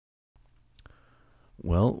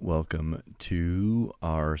Well, welcome to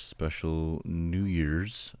our special New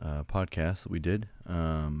Year's podcast that we did.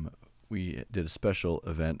 We did a special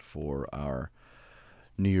event for our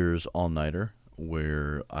New Year's all nighter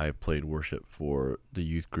where I played worship for the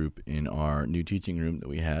youth group in our new teaching room that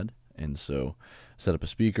we had. And so, set up a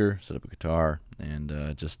speaker, set up a guitar,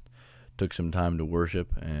 and just took some time to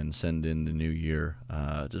worship and send in the new year,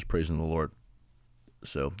 just praising the Lord.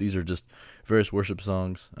 So, these are just various worship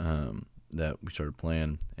songs that we started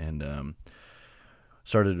playing, and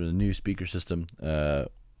started with a new speaker system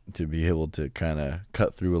to be able to kind of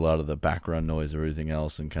cut through a lot of the background noise or everything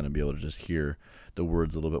else and kind of be able to just hear the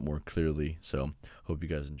words a little bit more clearly. So hope you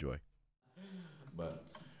guys enjoy. But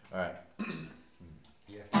all right.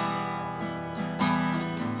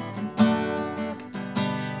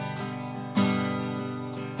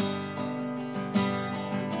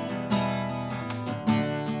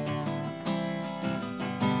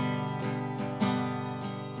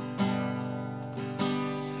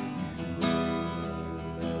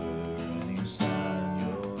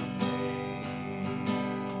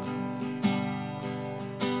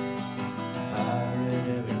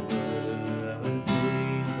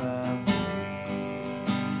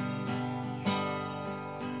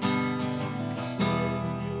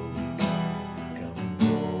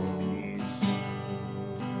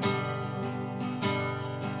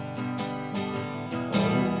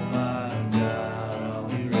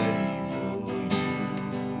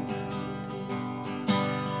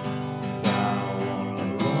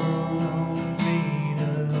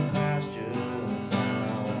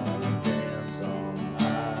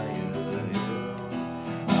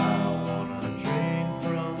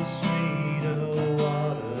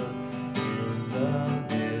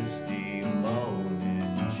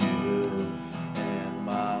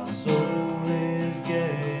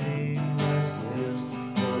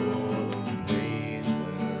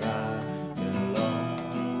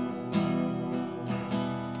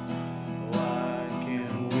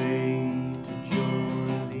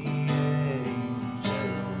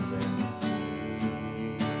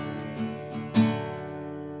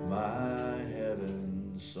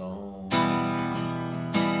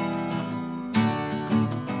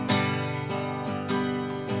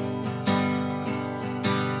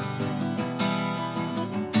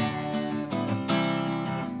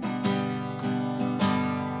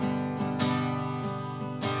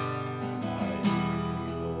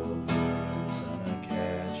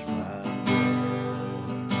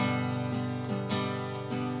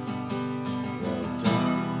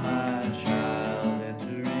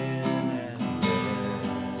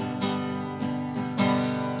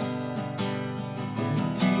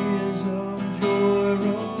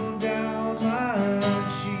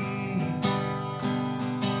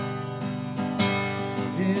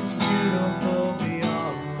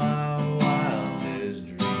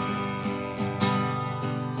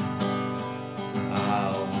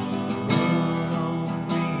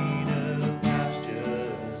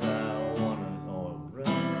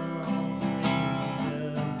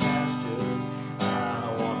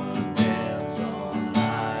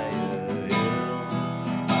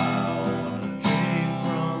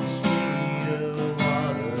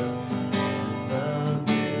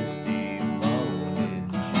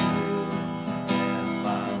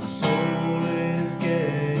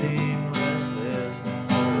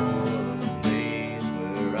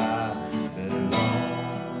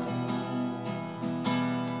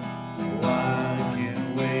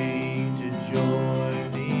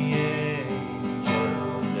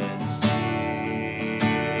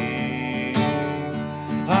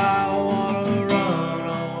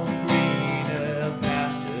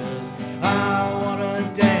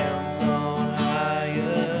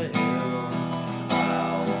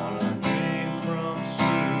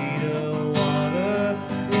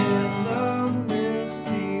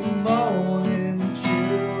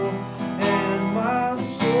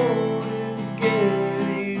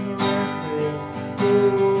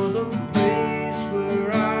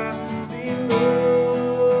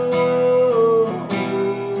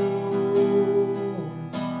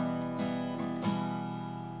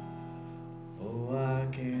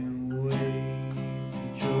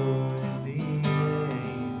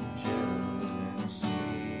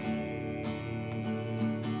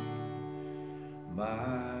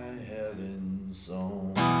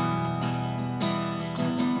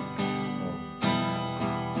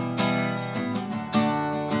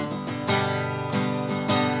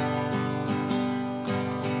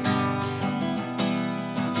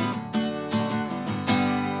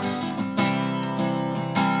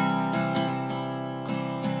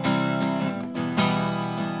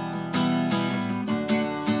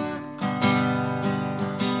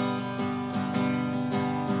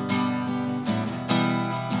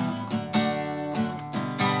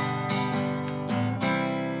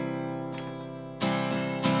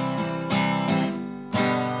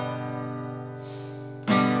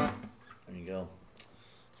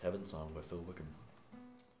 Violin Song by Phil Wickham.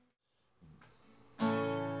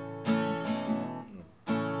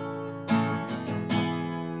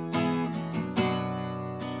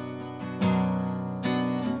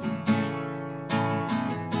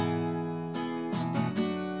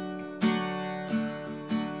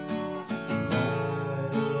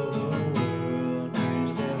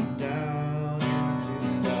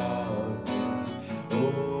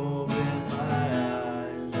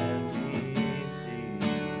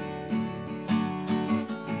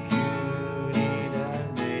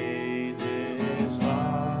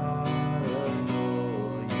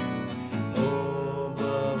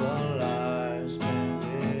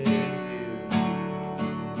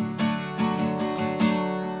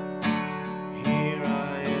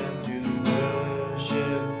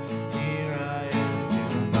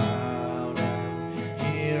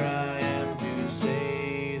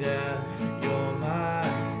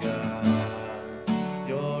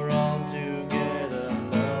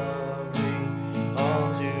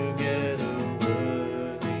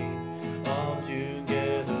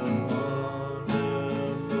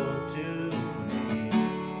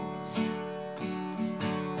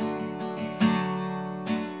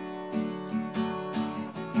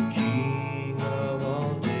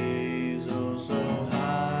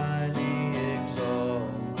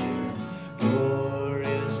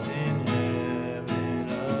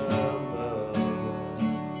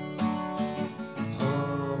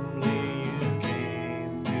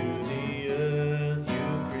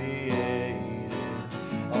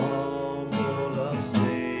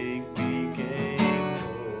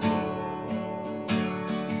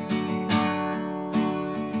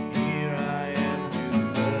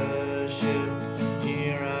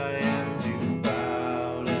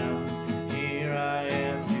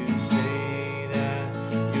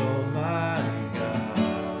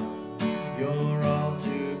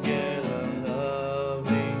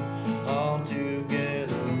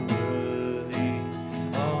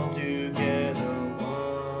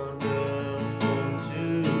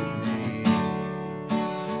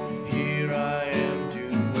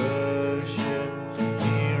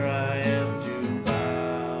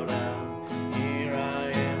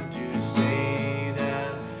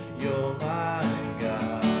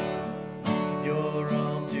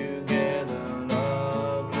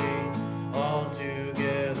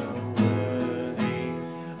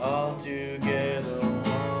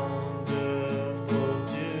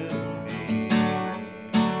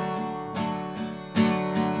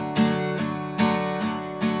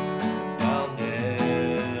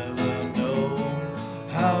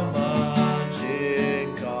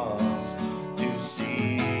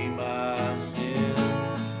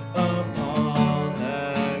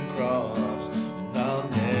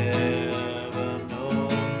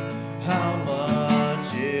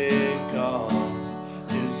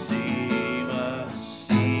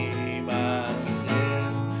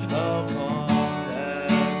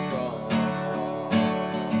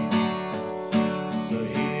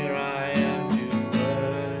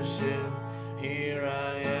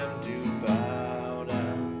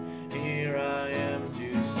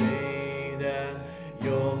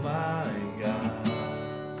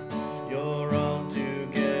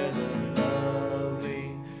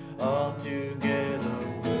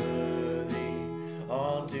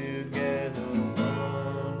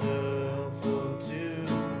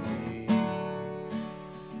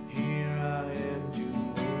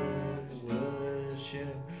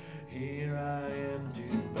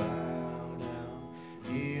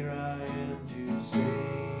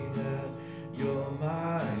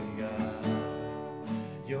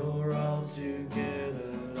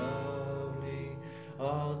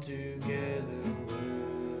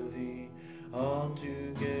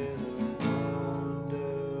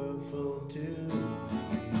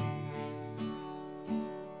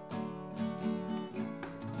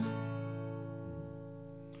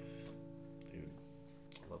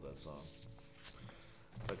 Song.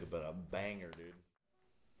 Talk about a banger, dude.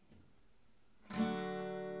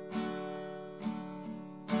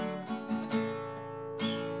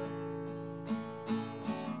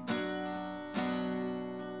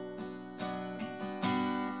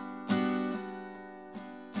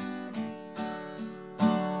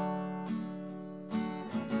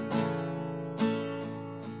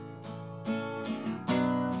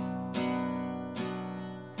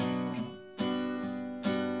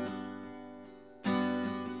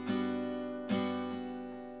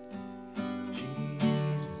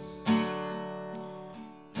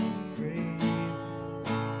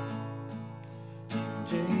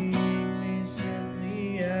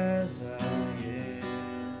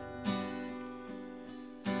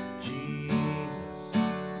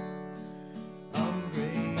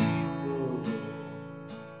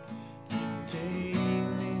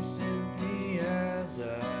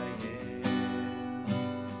 I am.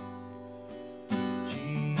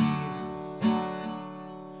 Jesus,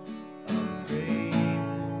 I'm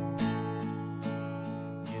grateful.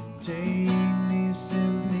 You take me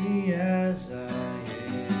simply as I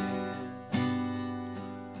am.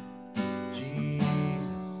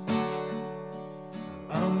 Jesus,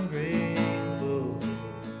 I'm grateful.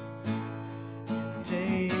 You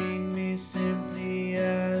take me simply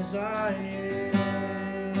as I am.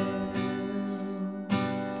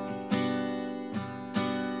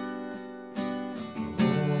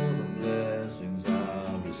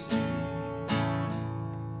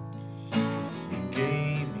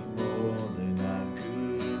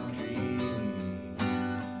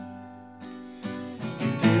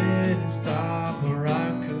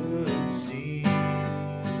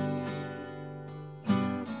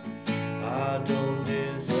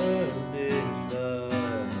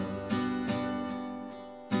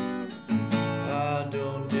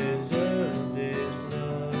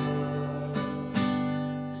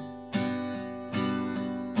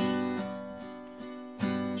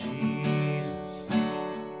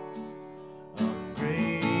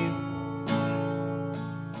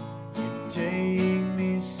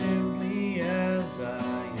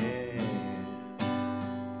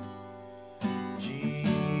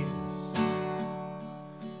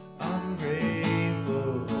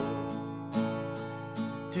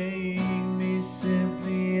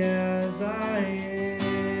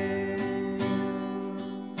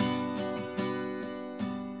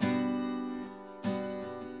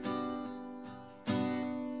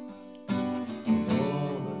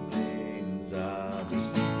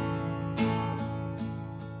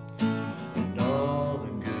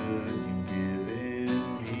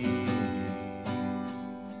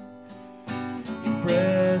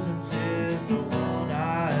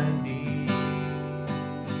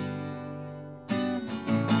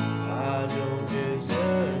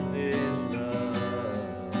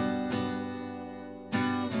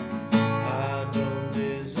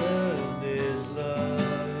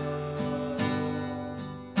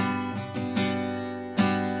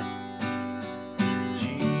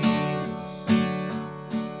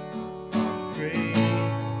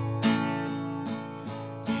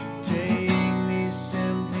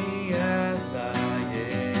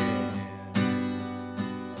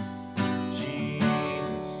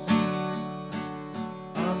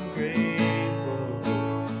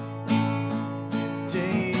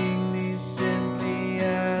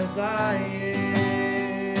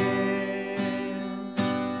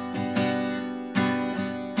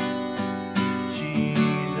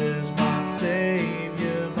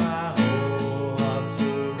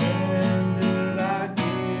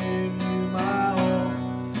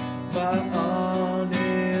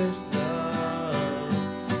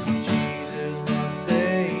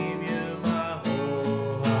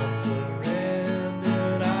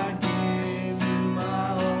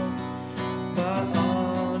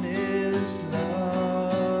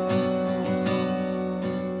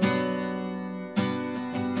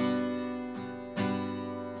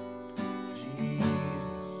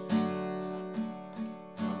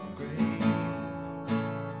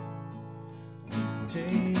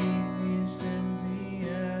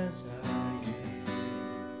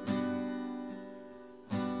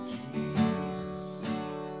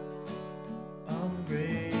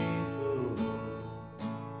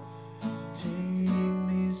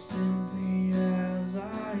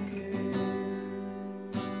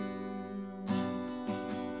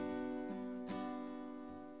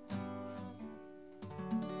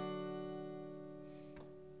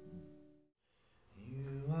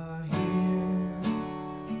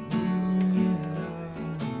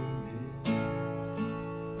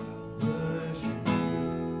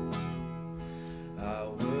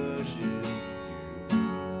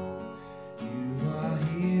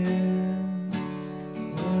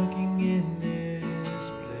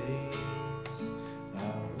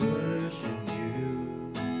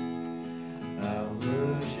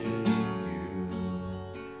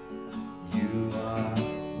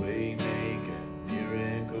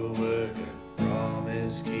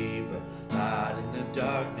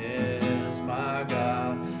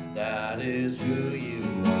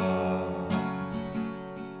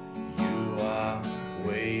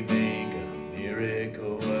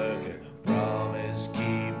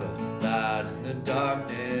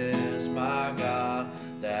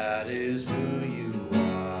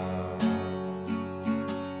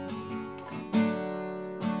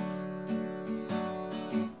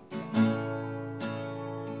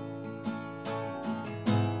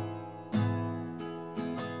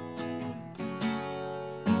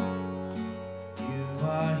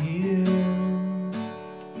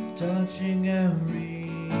 touching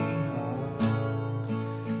every heart.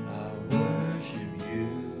 I worship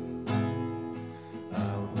you.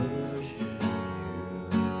 I worship you.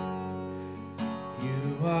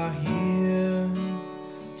 You are here,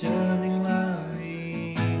 turning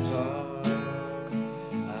loving heart.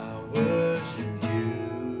 I worship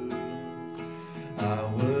you. I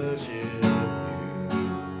worship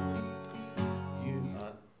you.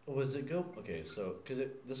 Was it go? Okay, so because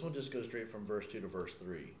this one just goes straight from verse 2 to verse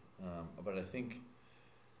 3, but I think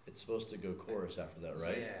it's supposed to go chorus after that,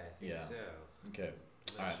 right? Yeah, I think so. Okay.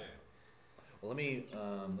 I'm All not right. sure. Well, let me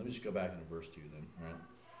just go back into verse 2 then. All right.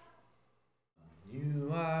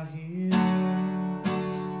 You are here,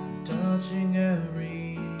 touching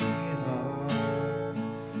every heart.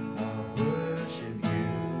 I worship you.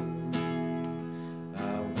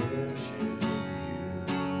 I worship you.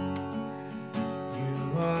 You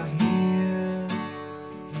are here,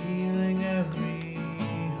 healing every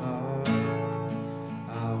heart.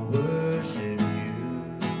 I worship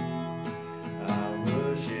you. I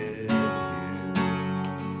worship you.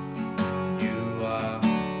 You are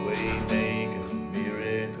waymaker,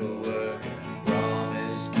 miracle worker,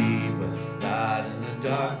 promise keeper, light in the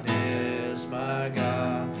darkness, my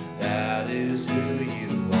God, that is who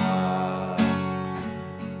you are.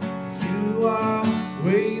 You are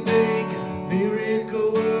waymaker,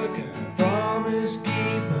 miracle worker, promise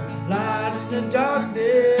keeper, light in the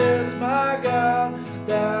darkness, my God,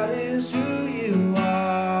 that is who you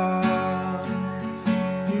are.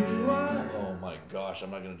 You are. Oh my gosh, I'm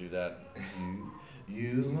not gonna do that.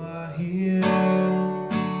 You are here,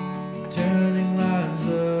 turning lives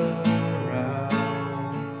around.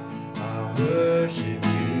 I worship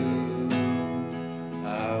you.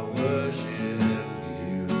 I worship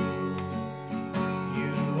you.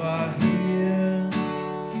 You are here,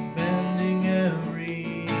 mending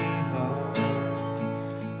every heart.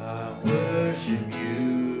 I worship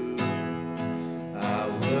you. I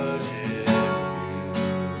worship you.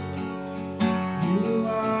 You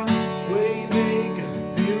are waymaker,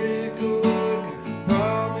 miracle worker,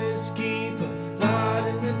 promise keeper, light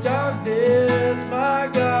in the darkness, my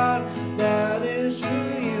God, that is who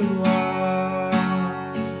you are.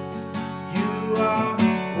 You are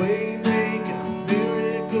waymaker,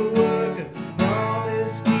 miracle worker,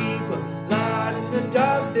 promise keeper, light in the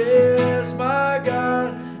darkness, my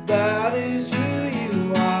God, that is who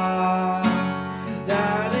you are.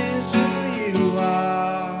 That is who you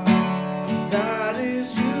are. That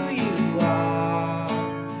is who you are.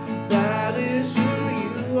 That is who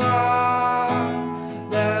you are.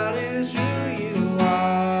 That is who you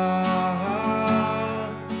are.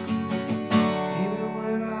 Even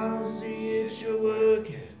when I don't see it, you're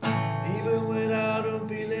working. Even when I don't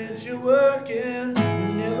feel it, you're working.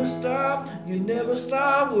 You never stop, you never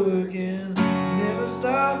stop working. You never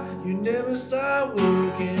stop, you never stop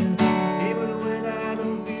working. Even when I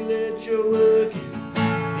don't feel it, you're working.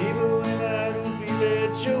 Even when I don't feel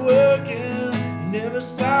it, you're working. You never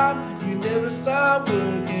stop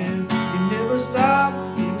working. You never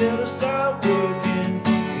stop working.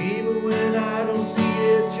 Even when I don't see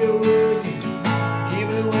it, you're working.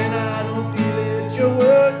 Even when I don't feel it, you're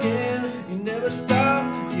working. You never stop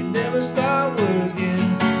working.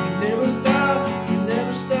 You never stop.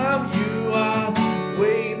 You are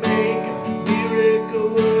waymaker, miracle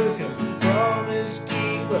worker, promise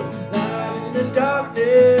keeper, light in the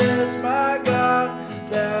darkness, my God,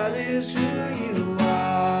 that is who you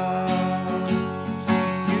are.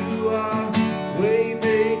 You are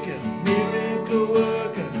waymaker, miracle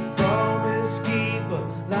worker, promise keeper,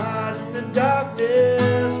 light in the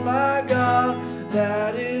darkness, my God,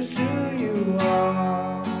 that is who you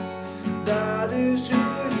are. That is who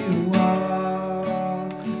you are.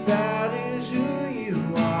 That is who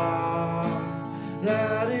you are.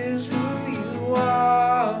 That is who you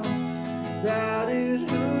are. That is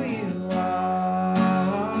who you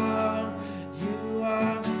are. You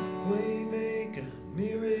are waymaker,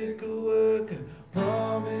 miracle worker,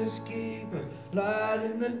 promise keeper, light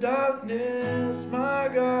in the darkness, my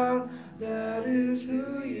God, that is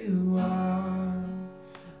who you are.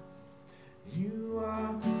 You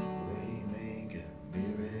are waymaker,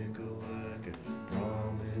 miracle worker,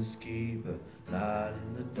 promise keeper, light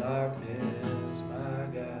in the darkness, my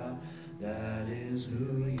God, that is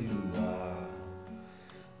who you are.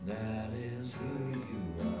 That is who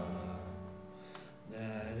you are.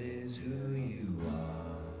 That is who you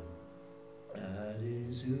are. That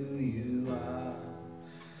is who you are.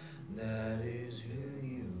 That is who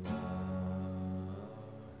you are.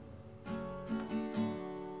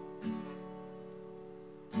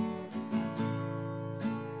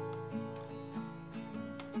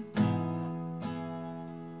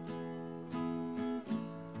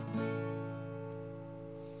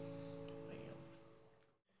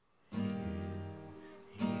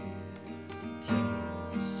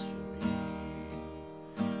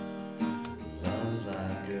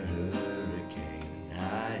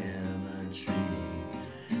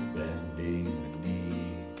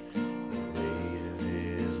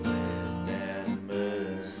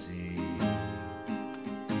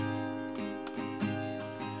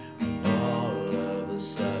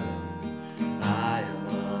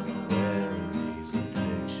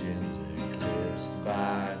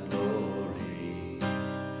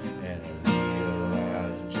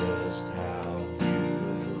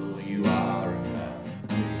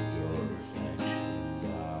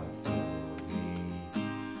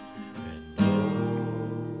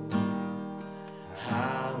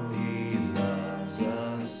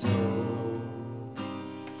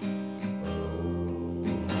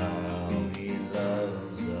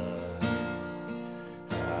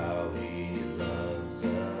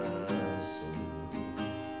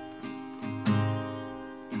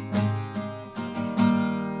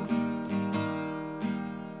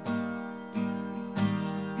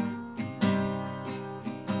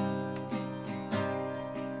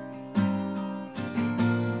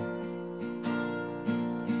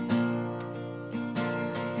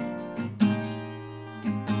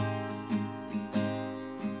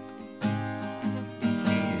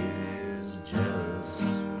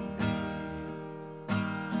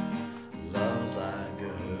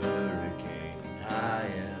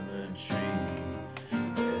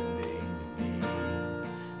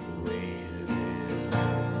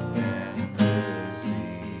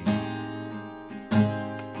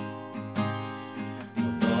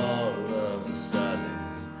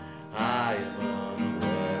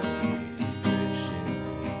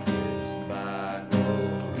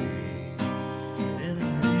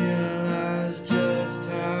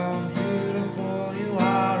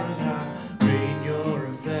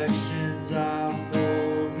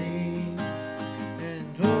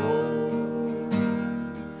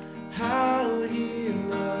 He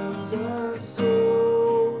loves us so.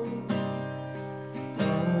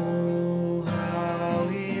 Oh, how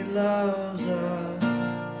He loves us.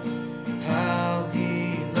 How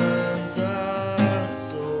He loves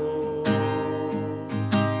us so.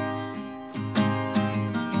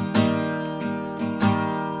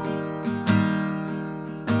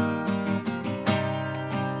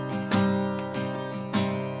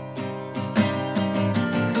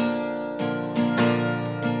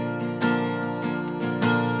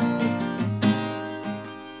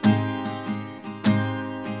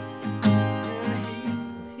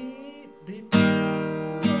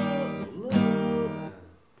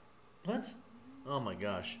 What? Oh my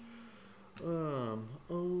gosh. Oh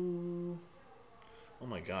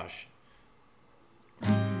my gosh.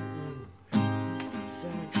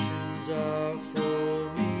 Affections are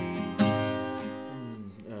for me.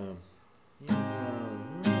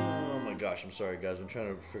 Oh my gosh, I'm sorry guys. I'm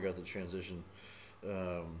trying to figure out the transition.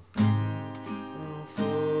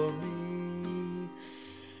 For me.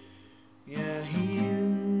 Yeah,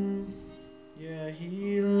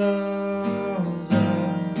 He loves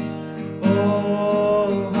us.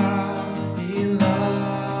 Oh, how He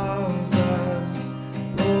loves us.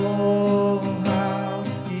 Oh, how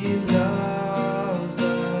He loves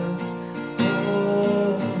us.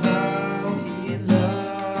 Oh, how He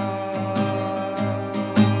loves.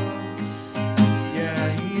 Yeah,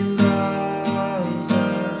 He loves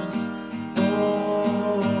us.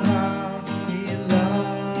 Oh, how He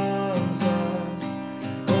loves us.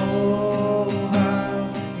 Oh,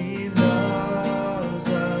 how He loves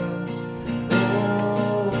us.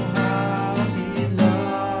 Oh, how He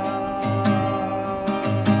loves.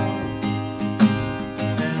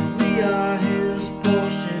 And we are His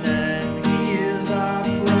portion, and He is our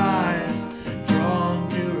prize, drawn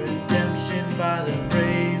to redemption by the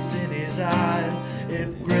grace in His eyes. If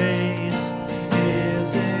grace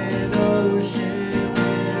is an ocean,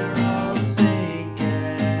 we're all sinking.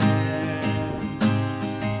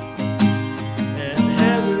 And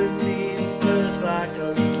heaven means earth like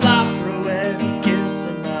a slop-roulette kiss,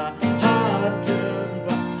 and my heart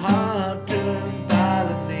turned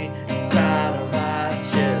violently inside of my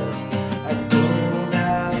chest. I don't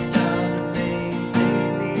have time to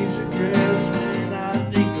maintain these regrets when I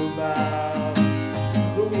think about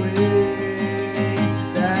the way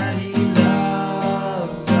that He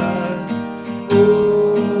loves us.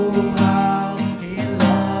 Oh, how He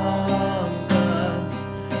loves us.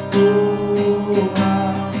 Oh,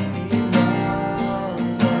 how He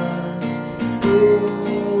loves us.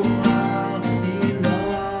 Oh, how He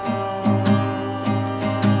loves.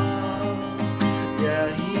 Yeah,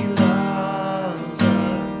 He loves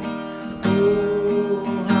us. Oh,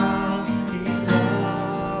 how He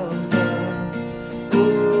loves us. Oh,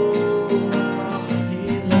 how He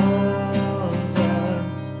loves us.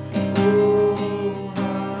 Oh,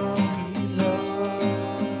 how He loves.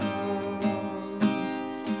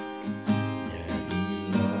 Yeah, He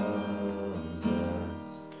loves us.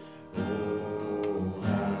 Oh,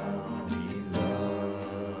 how He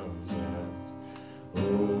loves us. Oh,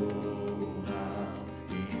 how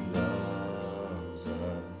He loves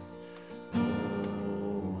us.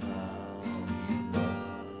 Oh, how He loves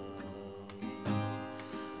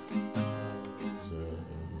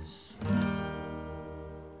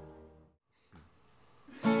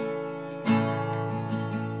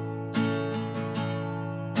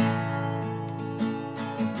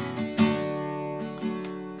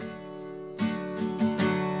us.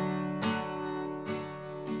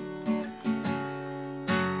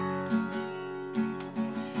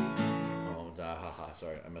 Oh,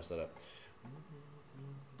 sorry, I messed that up.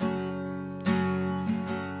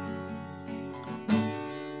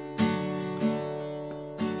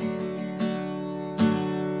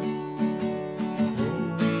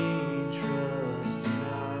 We trust in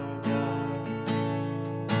our God,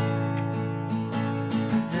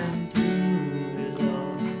 and through His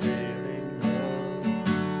unfailing love,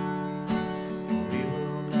 we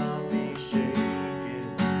will not be shaken.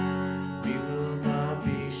 We will not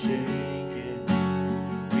be shaken.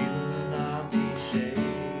 We will not be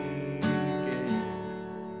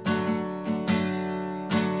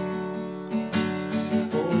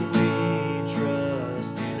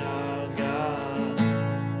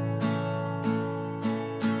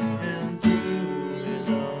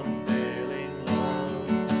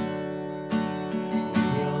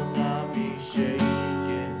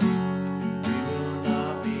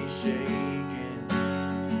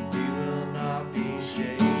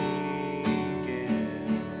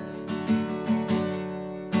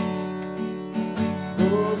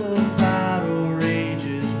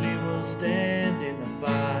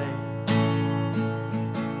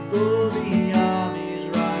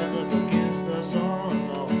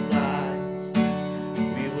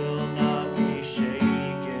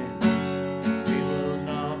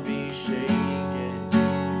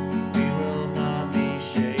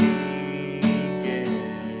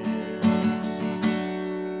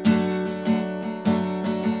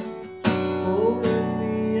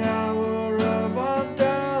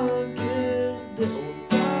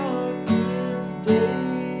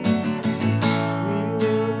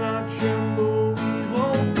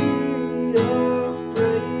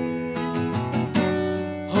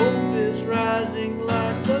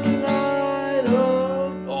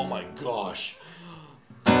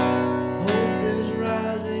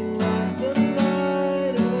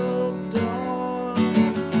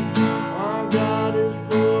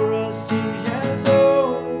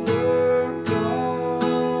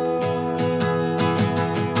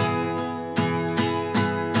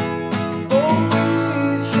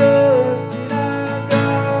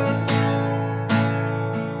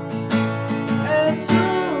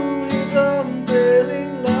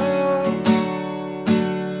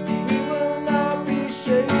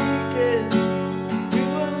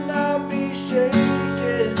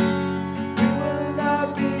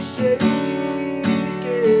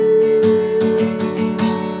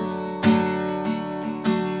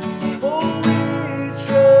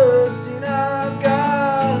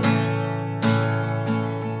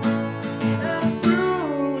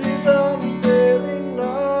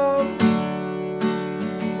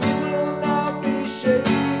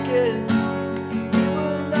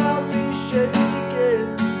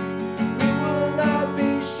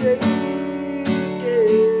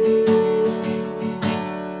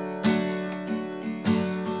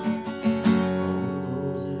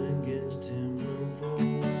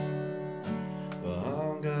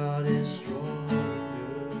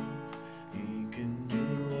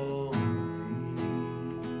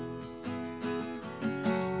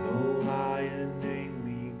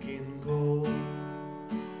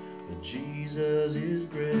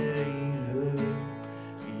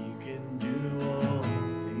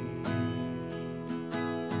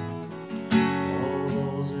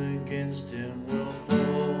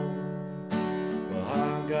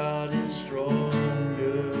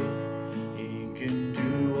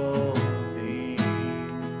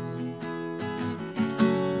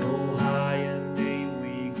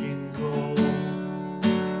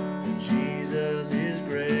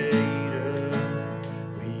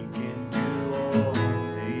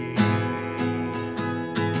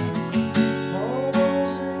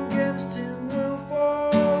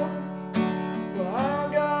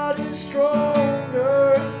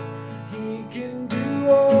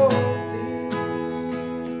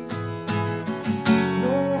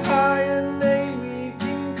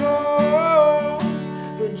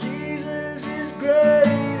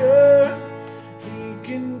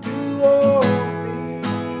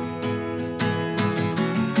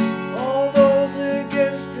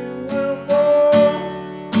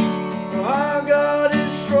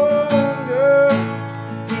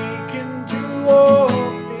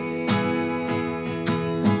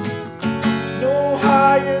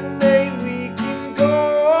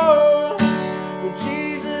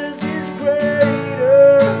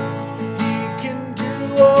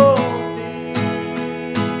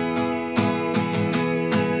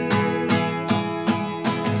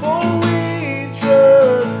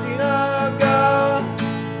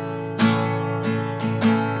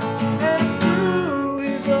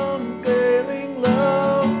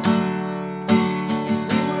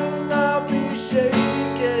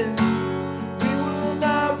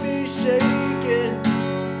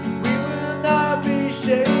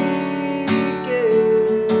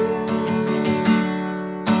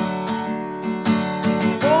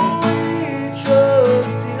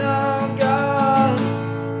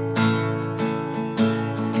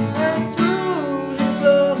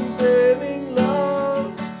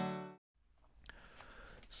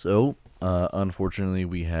So, unfortunately,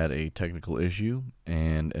 we had a technical issue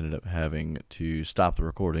and ended up having to stop the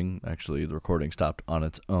recording. Actually, the recording stopped on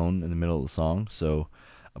its own in the middle of the song, so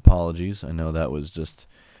apologies. I know that was just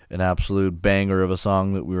an absolute banger of a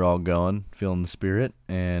song that we were all going, feeling the spirit,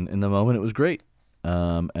 and in the moment it was great.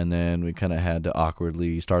 And then we kind of had to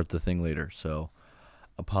awkwardly start the thing later, so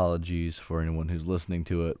apologies for anyone who's listening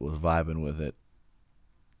to it, was vibing with it.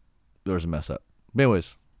 There was a mess up. But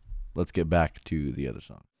anyways, let's get back to the other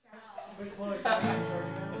song. No,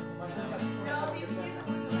 you can use it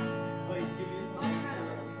when you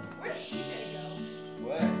Where did TJ go?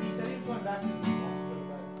 What? He said he was going back to his mom's,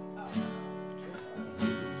 but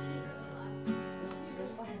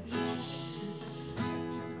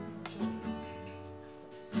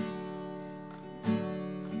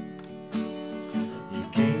You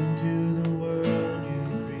came to the world you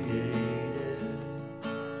created,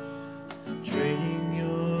 trading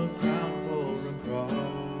your crown for a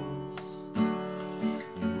cross.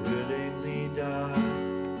 You willingly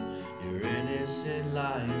died, your innocent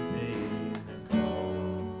life paid the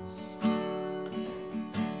cost.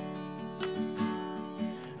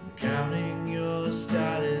 Counting your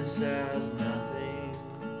status as nothing,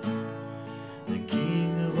 the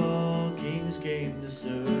King of all kings came to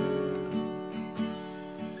serve,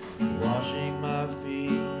 washing my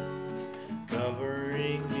feet,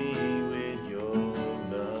 covering me with your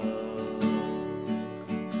love.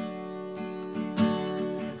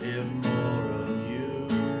 If more of you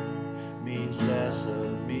means less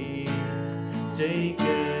of me, take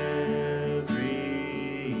everything.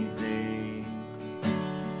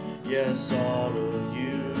 Yes, all of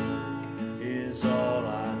you is all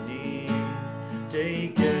I need.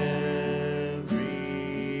 Take everything.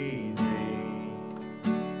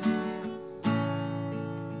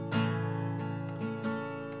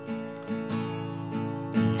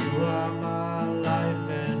 You are my life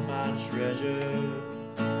and my treasure,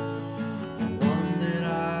 the one that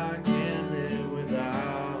I can't live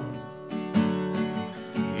without.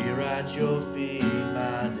 Here at your feet,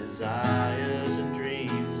 my desires and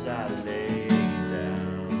dreams I lay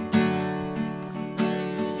down.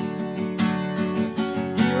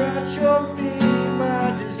 Here at your feet,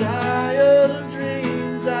 my desires and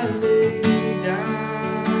dreams I lay down.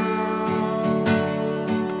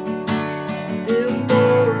 If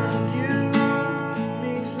more of you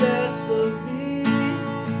means less of me,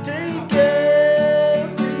 take everything.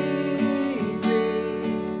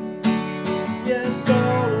 Yes,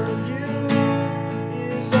 all of you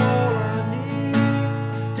is all I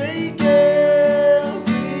need. Take everything.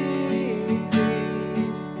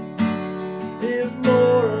 If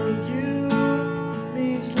more of you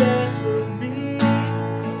means less of me,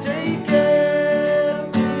 take everything.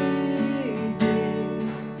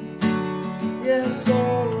 Yes,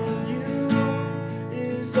 all of you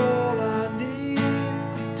is all I need.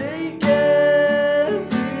 Take everything.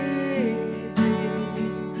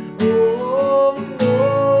 Oh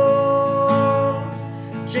Lord,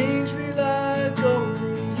 change me like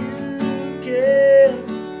only you can.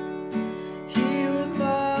 Here with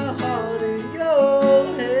my heart in your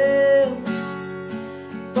hands,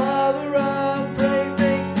 Father, I pray,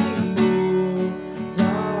 make me more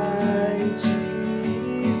like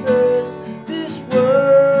Jesus. This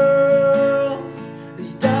world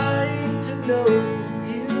is dying to know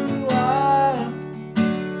who you are.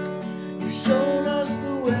 You've shown us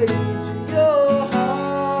the way to your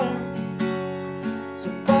heart. So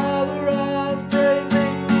Father, I pray,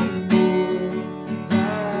 make me more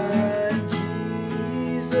like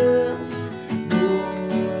Jesus. More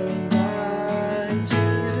like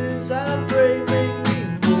Jesus. I pray, make me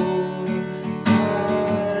more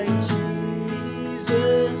like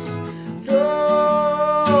Jesus. Lord,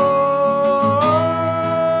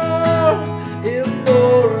 if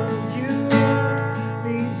more of you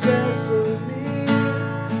means less of me,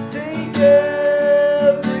 take everything.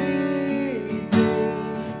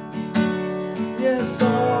 Yes,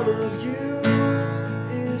 all of you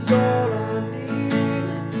is all I need.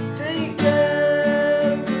 Take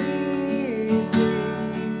everything.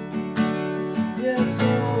 Yes,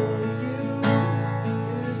 all of you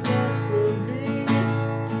is less of me.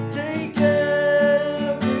 Take everything.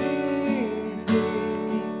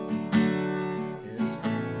 Yes,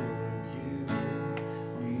 more of you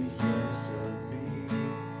means less of me.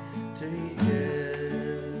 Take everything.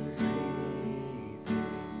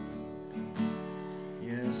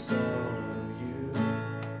 Yes, all of you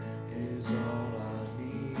is all I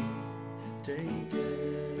need. Take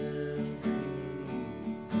everything.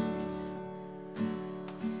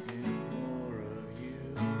 If more of you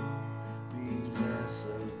means less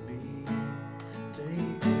of me,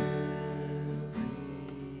 take everything.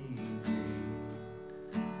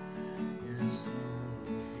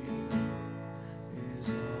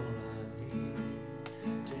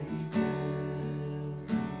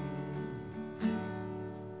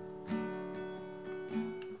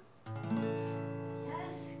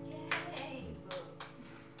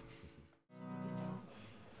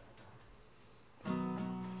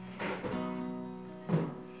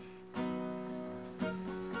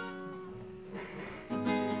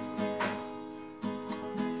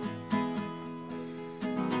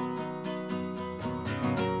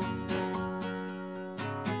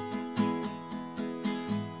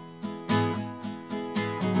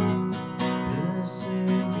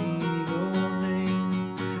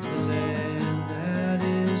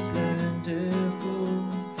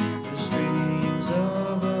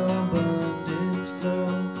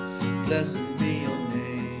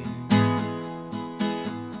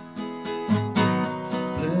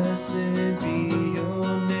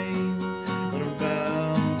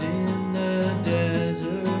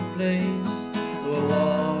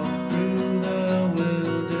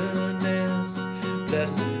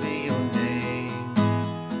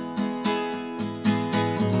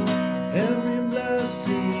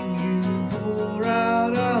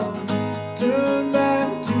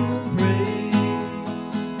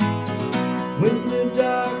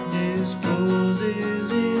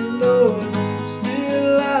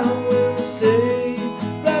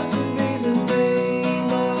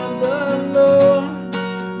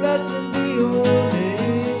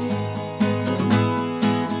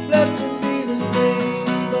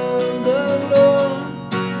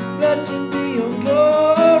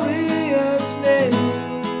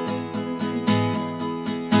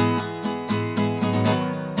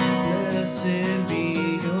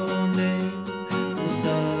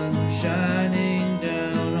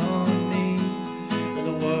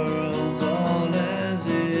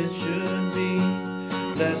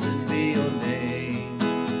 Blessed be your name.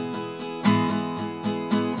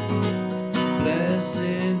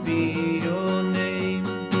 Blessed be your name.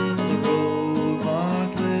 On the road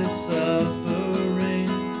marked with suffering,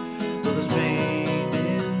 though there's pain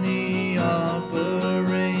in the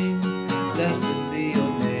offering. Blessed be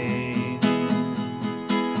your name.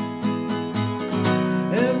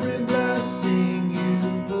 Every blessing you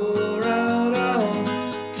pour out, I'll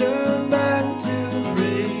turn back to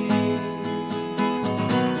praise.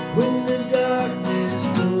 When the darkness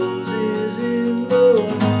closes in,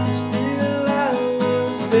 Lord, still I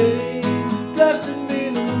will say, blessed be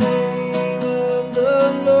the name of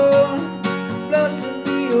the Lord. Blessed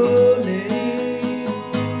be your name.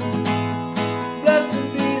 Blessed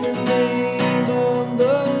be the name of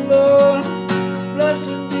the Lord.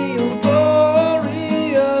 Blessed be your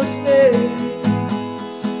glorious name.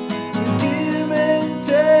 You give and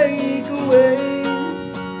take away.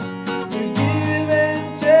 You give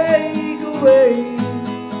and take away.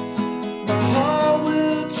 My heart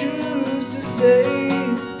will choose to say,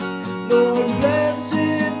 Lord,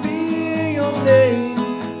 blessed be your name.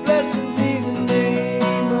 Blessed be the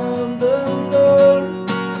name of the Lord.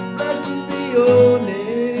 Blessed be your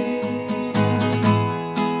name.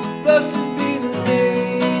 Blessed be the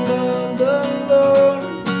name of the Lord.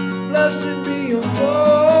 Blessed be your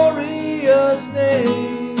glorious name.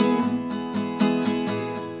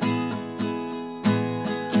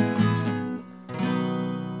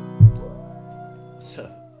 So,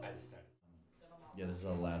 yeah, this is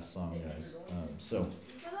our last song, guys.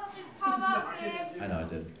 I know I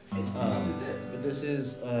did. But this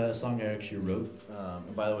is a song I actually wrote.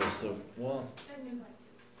 And by the way,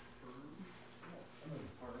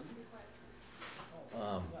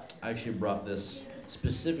 I actually brought this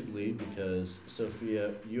specifically because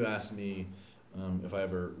Sophia, you asked me if I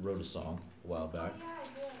ever wrote a song a while back,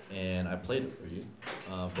 and I played it for you,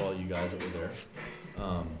 for all you guys that were there.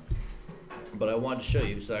 But I wanted to show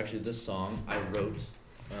you. So actually, this song I wrote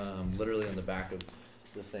literally on the back of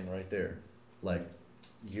this thing right there, like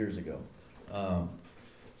years ago.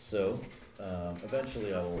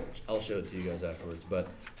 Eventually I'll show it to you guys afterwards. But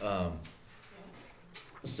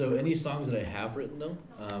so any songs that I have written though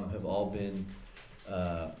have all been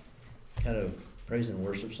kind of praise and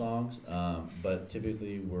worship songs, but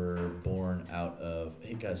typically were born out of,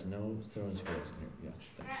 hey guys, no throwing squares in here.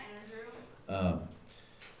 Yeah,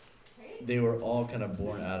 thanks. They were all kind of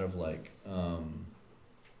born out of like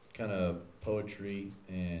kind of poetry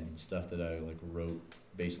and stuff that I like wrote,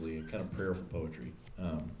 basically kind of prayerful poetry.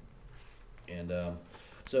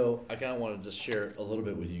 So I kind of want to just share a little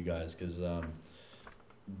bit with you guys because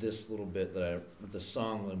this little bit the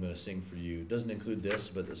song that I'm going to sing for you doesn't include this,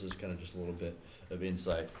 but this is kind of just a little bit of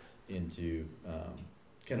insight into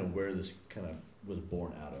kind of where this kind of was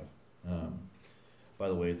born out of. By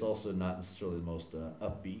the way, it's also not necessarily the most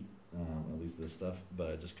upbeat, at least this stuff,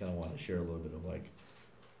 but I just kind of want to share a little bit of like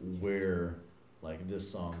where like this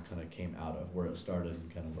song kind of came out of, where it started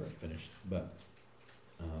and kind of where it finished. But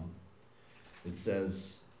it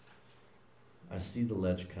says, I see the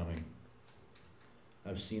ledge coming.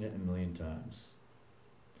 I've seen it a million times.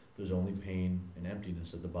 There's only pain and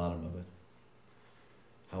emptiness at the bottom of it.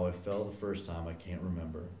 How I fell the first time I can't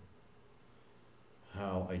remember.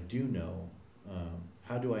 How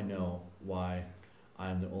do I know why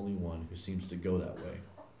I'm the only one who seems to go that way?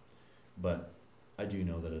 But I do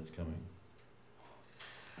know that it's coming.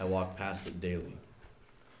 I walk past it daily,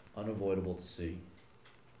 unavoidable to see.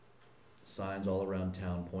 Signs all around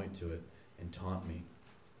town point to it and taunt me.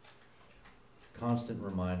 Constant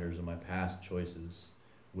reminders of my past choices,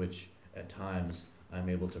 which at times I'm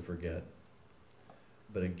able to forget.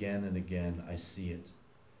 But again and again I see it.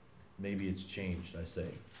 Maybe it's changed, I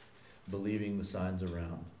say, believing the signs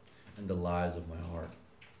around and the lies of my heart.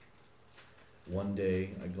 One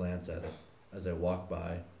day I glance at it as I walk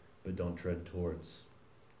by, but don't tread towards.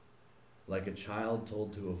 Like a child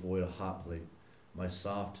told to avoid a hot plate, my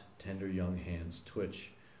soft, tender young hands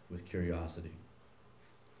twitch with curiosity.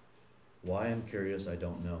 Why I'm curious, I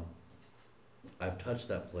don't know. I've touched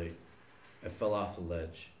that plate. I fell off the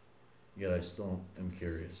ledge, yet I still am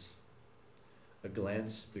curious. A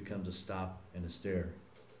glance becomes a stop and a stare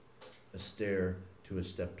to a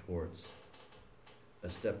step towards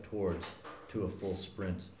to a full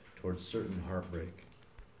sprint towards certain heartbreak.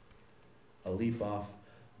 A leap off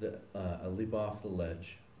the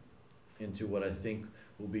ledge into what I think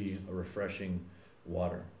will be a refreshing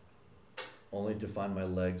water, only to find my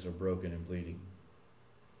legs are broken and bleeding.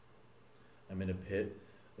 I'm in a pit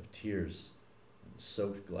of tears and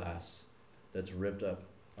soaked glass that's ripped up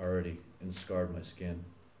already and scarred my skin.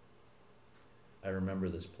 I remember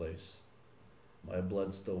this place. My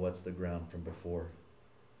blood still wets the ground from before.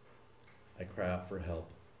 I cry out for help,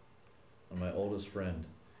 and my oldest friend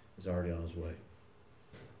is already on his way.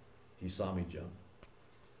 He saw me jump.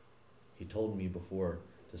 He told me before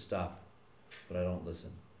to stop, but I don't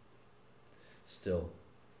listen. Still,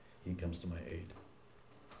 he comes to my aid.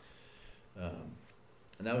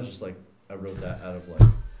 And that was just like, I wrote that out of like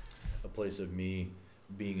a place of me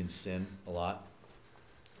being in sin a lot.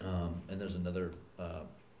 And there's another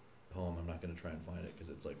poem, I'm not going to try and find it because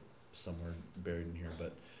it's like somewhere buried in here,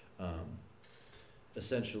 but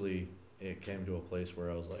essentially it came to a place where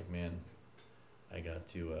I was like, man, I got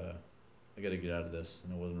to get out of this,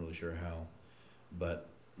 and I wasn't really sure how, but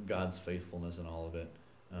God's faithfulness in all of it.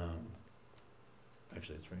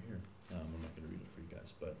 Actually, it's right here. I'm not going to read it for you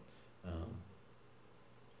guys, but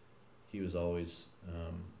he was always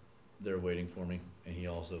there waiting for me, and he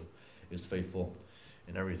also is faithful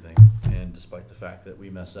in everything. And despite the fact that we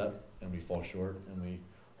mess up and we fall short and we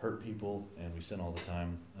hurt people and we sin all the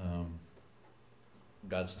time,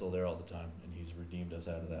 God's still there all the time, and he's redeemed us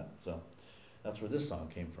out of that. So that's where this song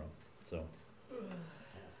came from. So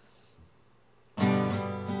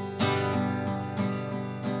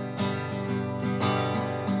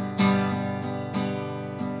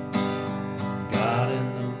God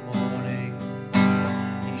in the morning,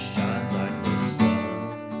 he shines like the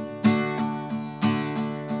sun.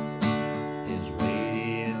 His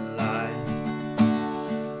radiant light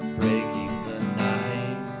breaking the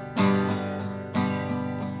night.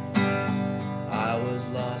 I was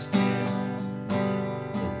lost in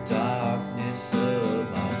the darkness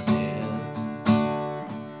of my sin,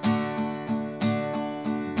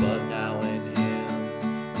 but now in him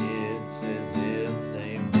it's as if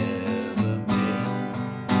they've never been.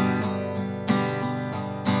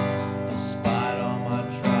 Despite all my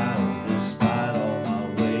trials, despite all my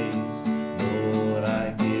ways, Lord,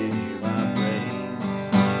 I give you my praise.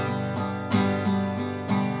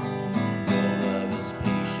 Your love is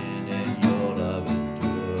patient and your love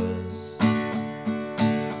endures.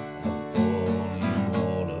 I'll follow you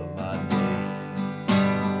all of my days.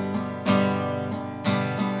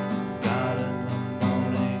 God in the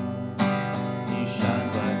morning, he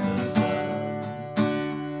shines like the sun.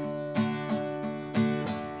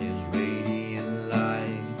 His radiant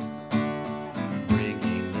light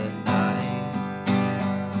breaking the night.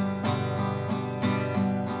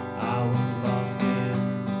 I was lost in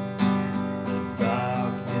the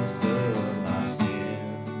darkness of my sin,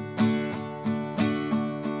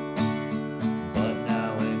 but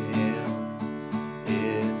now in him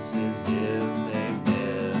it's as if they've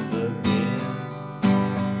never been.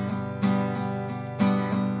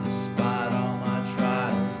 Despite all my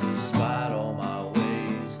trials, despite all my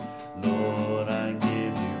ways, Lord, I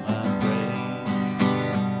give you my praise.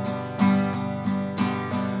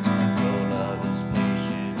 Your love is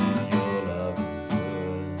patient and your love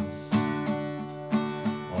endures.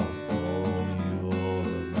 I'll follow you all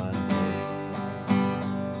of my days.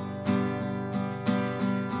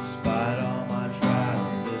 Despite all my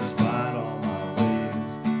trials, despite all my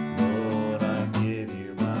ways, Lord, I give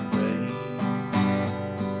you my praise.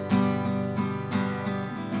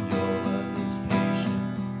 Your love is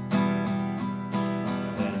patient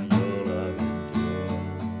and your love endures.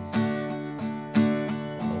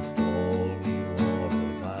 I'll follow you all of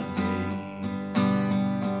my days.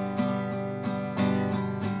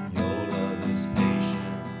 Your love is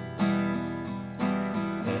patient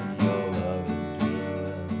and your love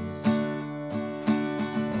endures.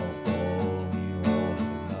 I'll follow you all of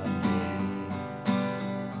my days.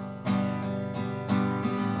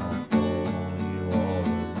 I'll follow you all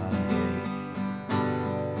of my days.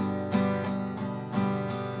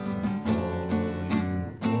 Follow you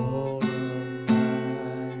all of my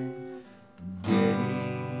days.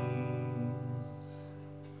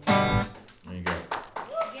 There you go.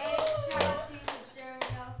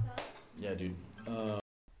 Yeah, dude.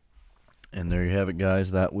 And there you have it,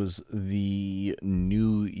 guys. That was the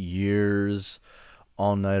New Year's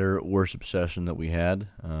all-nighter worship session that we had.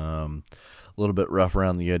 A little bit rough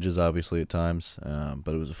around the edges, obviously, at times,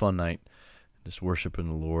 but it was a fun night. Just worshiping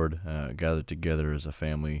the Lord, gathered together as a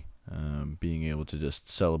family, being able to just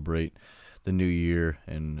celebrate the new year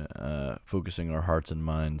and focusing our hearts and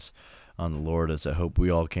minds on the Lord, as I hope we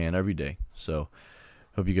all can every day. So,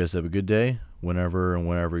 hope you guys have a good day whenever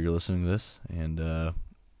you're listening to this, and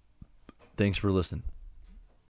thanks for listening.